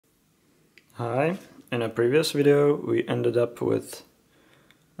Hi, in a previous video we ended up with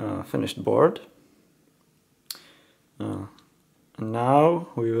a finished board. And now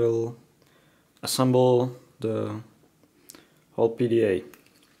we will assemble the whole PDA.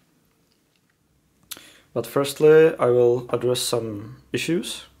 But firstly I will address some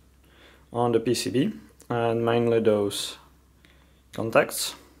issues on the PCB, and mainly those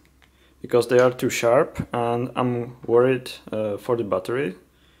contacts, because they are too sharp and I'm worried for the battery,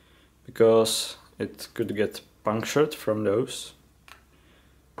 because it could get punctured from those.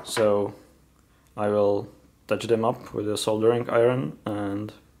 So I will touch them up with a soldering iron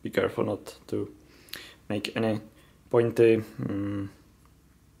and be careful not to make any pointy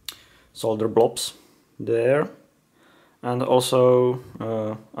solder blobs there. And also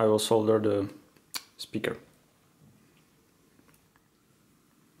I will solder the speaker.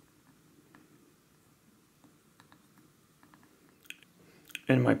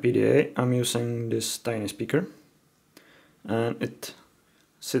 In my PDA I'm using this tiny speaker, and it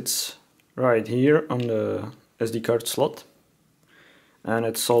sits right here on the SD card slot, and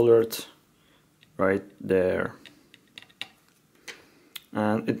it's soldered right there.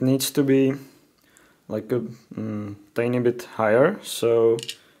 And it needs to be like a tiny bit higher, so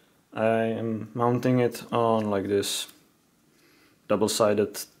I am mounting it on like this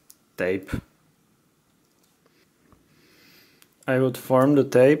double-sided tape. I would form the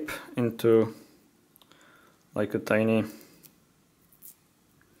tape into like a tiny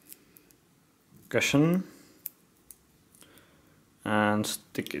cushion and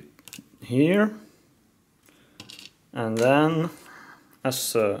stick it here, and then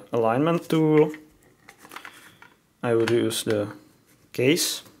as an alignment tool I would use the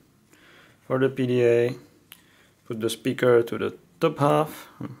case for the PDA, put the speaker to the top half,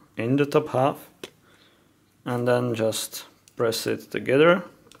 in the top half, and then just press it together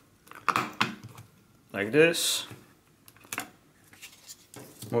like this,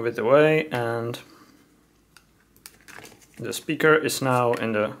 move it away, and the speaker is now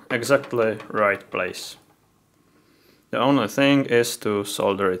in the exactly right place. The only thing is to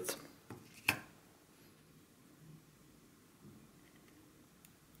solder it.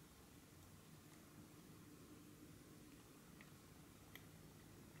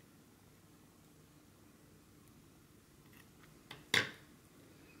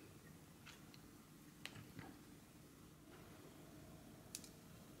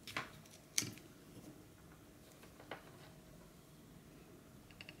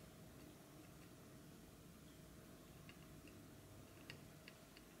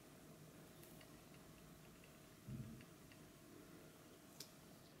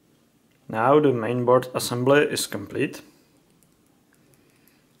 Now the mainboard assembly is complete,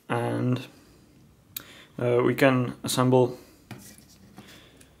 and we can assemble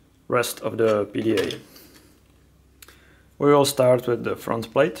rest of the PDA. We will start with the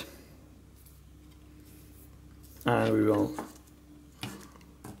front plate, and we will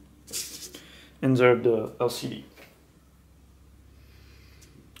insert the LCD.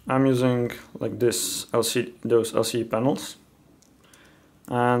 I'm using like this those LCD panels.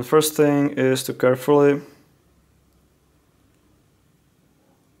 And first thing is to carefully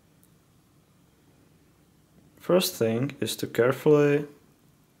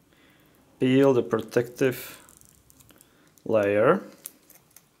peel the protective layer.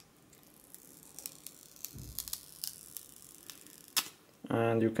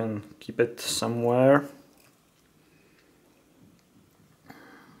 And you can keep it somewhere.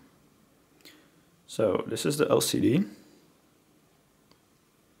 So this is the LCD.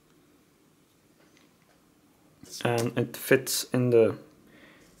 And it fits in the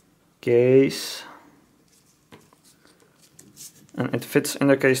case, and it fits in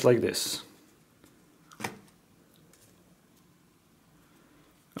the case like this.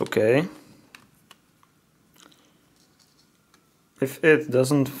 Okay. If it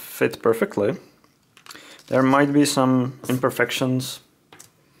doesn't fit perfectly, there might be some imperfections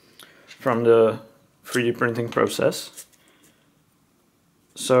from the 3D printing process,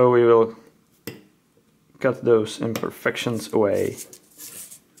 so we will cut those imperfections away.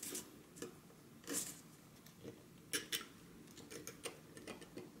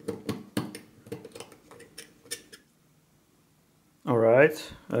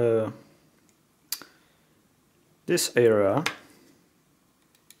 Alright, this area,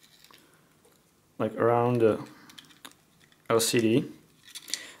 like around the LCD,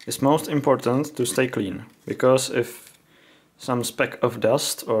 is most important to stay clean, because if some speck of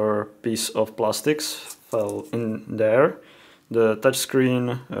dust or piece of plastics fell in there, the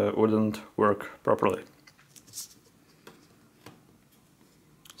touchscreen wouldn't work properly.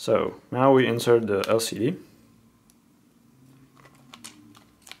 So now we insert the LCD.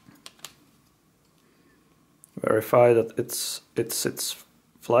 Verify that it sits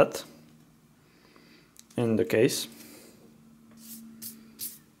flat in the case.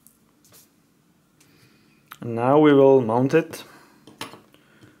 And now we will mount it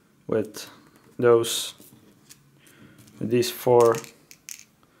with these 4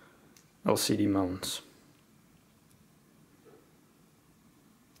 LCD mounts.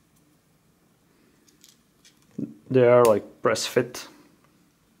 They are like press fit.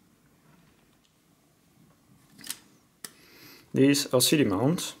 These LCD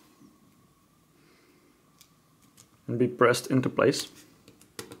mounts can be pressed into place,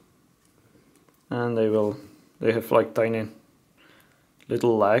 and they have like tiny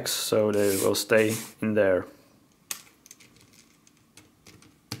little legs, so they will stay in there.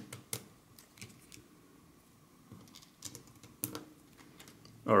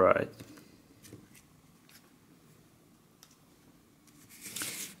 Alright.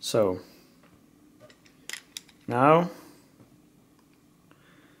 So now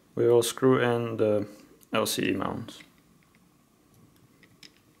we will screw in the LCD mounts.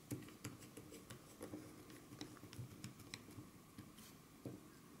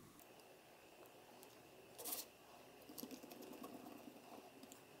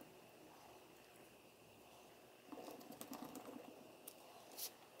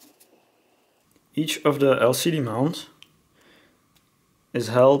 Each of the LCD mounts is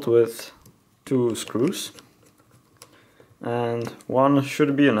held with 2 screws, and one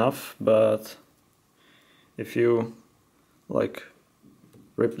should be enough, but if you like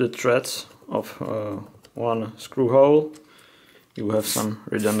rip the threads of one screw hole, you have some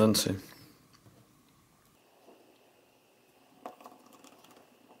redundancy.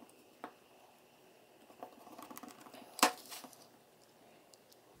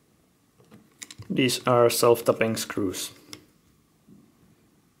 These are self-tapping screws.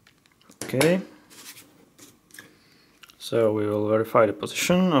 Okay, so we will verify the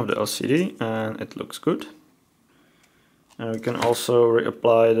position of the LCD, and it looks good. And we can also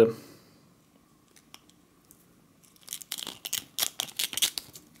reapply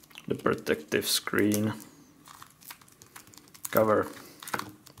the protective screen cover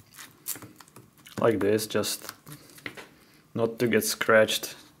like this, just not to get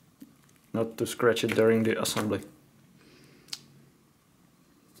scratched, not to scratch it during the assembly.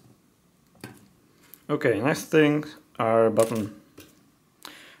 Okay, next thing are button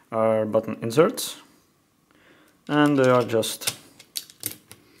inserts, and they are just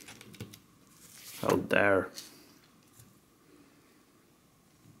held there.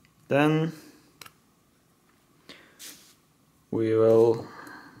 Then we will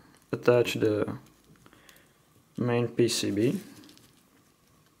attach the main PCB.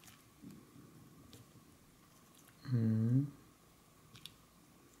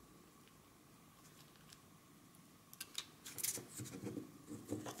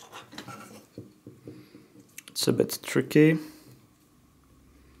 It's a bit tricky.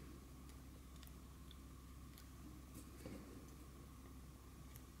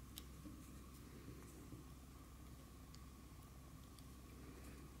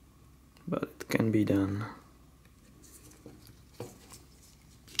 But it can be done.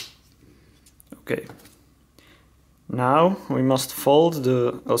 Okay. Now we must fold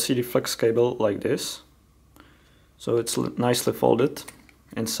the LCD flex cable like this, so it's nicely folded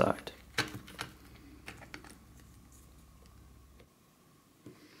inside.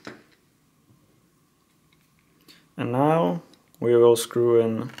 And now we will screw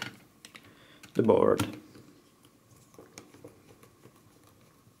in the board.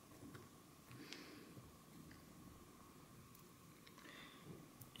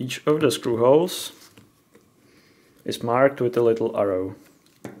 Each of the screw holes is marked with a little arrow,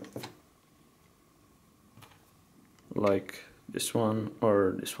 like this one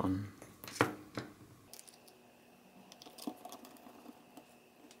or this one.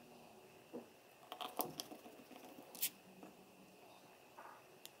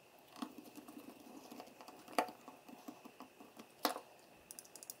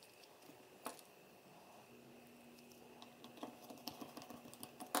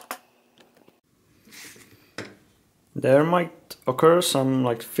 There might occur some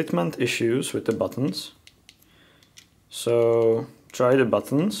fitment issues with the buttons, so try the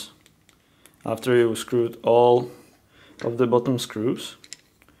buttons after you've screwed all of the bottom screws,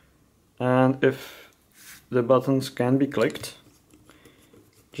 and if the buttons can be clicked,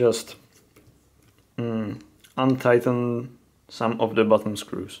 just untighten some of the bottom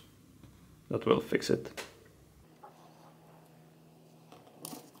screws. That will fix it.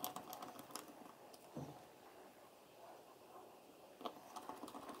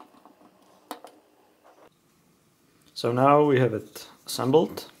 So now we have it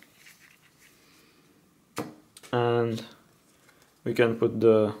assembled, and we can put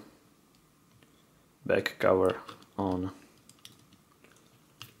the back cover on.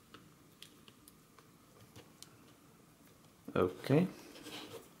 Okay.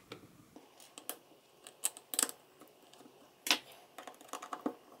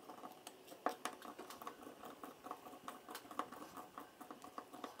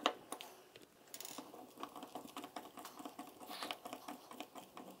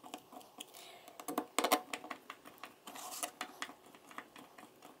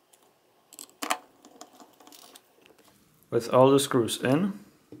 With all the screws in,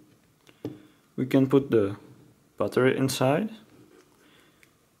 we can put the battery inside.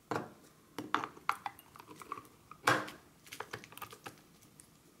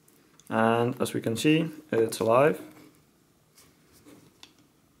 And as we can see, it's alive.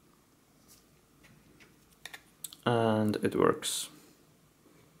 And it works.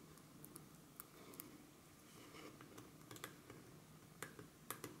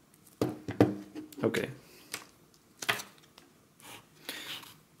 Okay.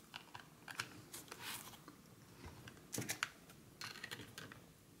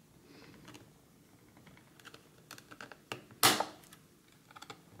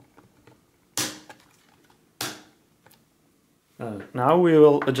 Now we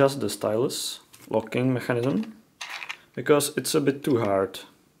will adjust the stylus locking mechanism, because it's a bit too hard.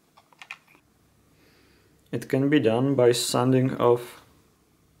 It can be done by sanding off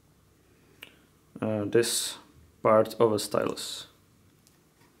this part of a stylus.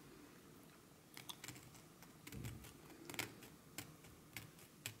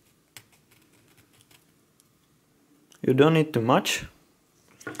 You don't need too much,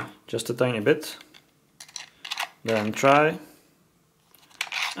 just a tiny bit. Then try,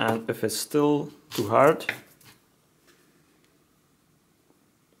 and if it's still too hard,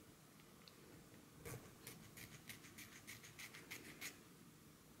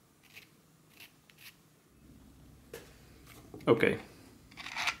 okay,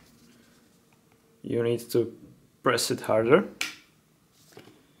 you need to press it harder.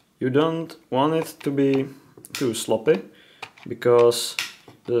 You don't want it to be too sloppy, because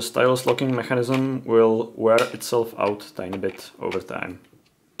the stylus locking mechanism will wear itself out a tiny bit over time.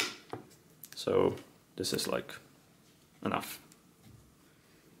 So this is like enough.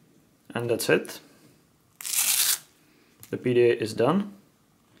 And that's it. The PDA is done.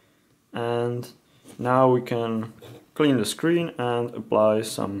 And now we can clean the screen and apply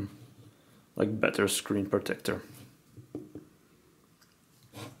some like better screen protector.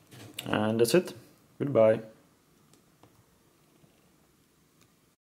 And that's it. Goodbye.